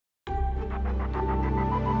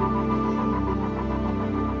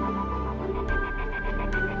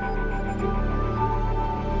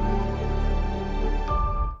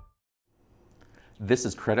This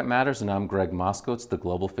is Credit Matters, and I'm Gregg Moskowitz, the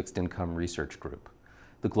Global Fixed Income Research Group.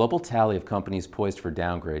 The global tally of companies poised for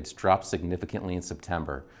downgrades dropped significantly in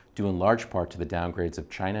September, due in large part to the downgrades of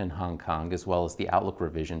China and Hong Kong, as well as the outlook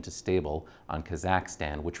revision to stable on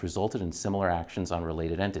Kazakhstan, which resulted in similar actions on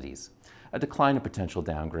related entities. A decline in potential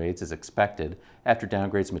downgrades is expected after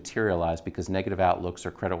downgrades materialize because negative outlooks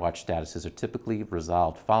or credit watch statuses are typically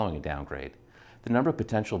resolved following a downgrade. The number of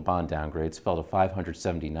potential bond downgrades fell to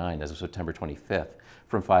 579 as of September 25th,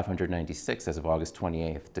 from 596 as of August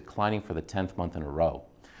 28th, declining for the 10th month in a row.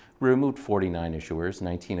 We removed 49 issuers,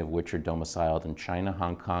 19 of which are domiciled in China,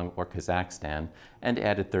 Hong Kong, or Kazakhstan, and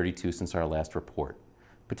added 32 since our last report.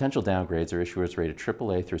 Potential downgrades are issuers rated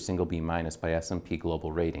AAA through single B- by S&P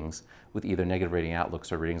Global Ratings, with either negative rating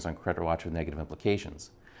outlooks or ratings on credit watch with negative implications.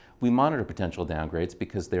 We monitor potential downgrades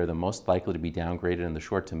because they are the most likely to be downgraded in the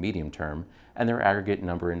short to medium term, and their aggregate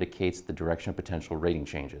number indicates the direction of potential rating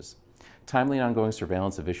changes. Timely and ongoing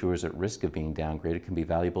surveillance of issuers at risk of being downgraded can be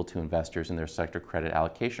valuable to investors in their sector credit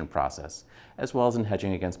allocation process, as well as in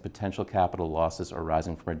hedging against potential capital losses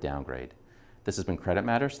arising from a downgrade. This has been Credit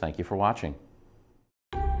Matters. Thank you for watching.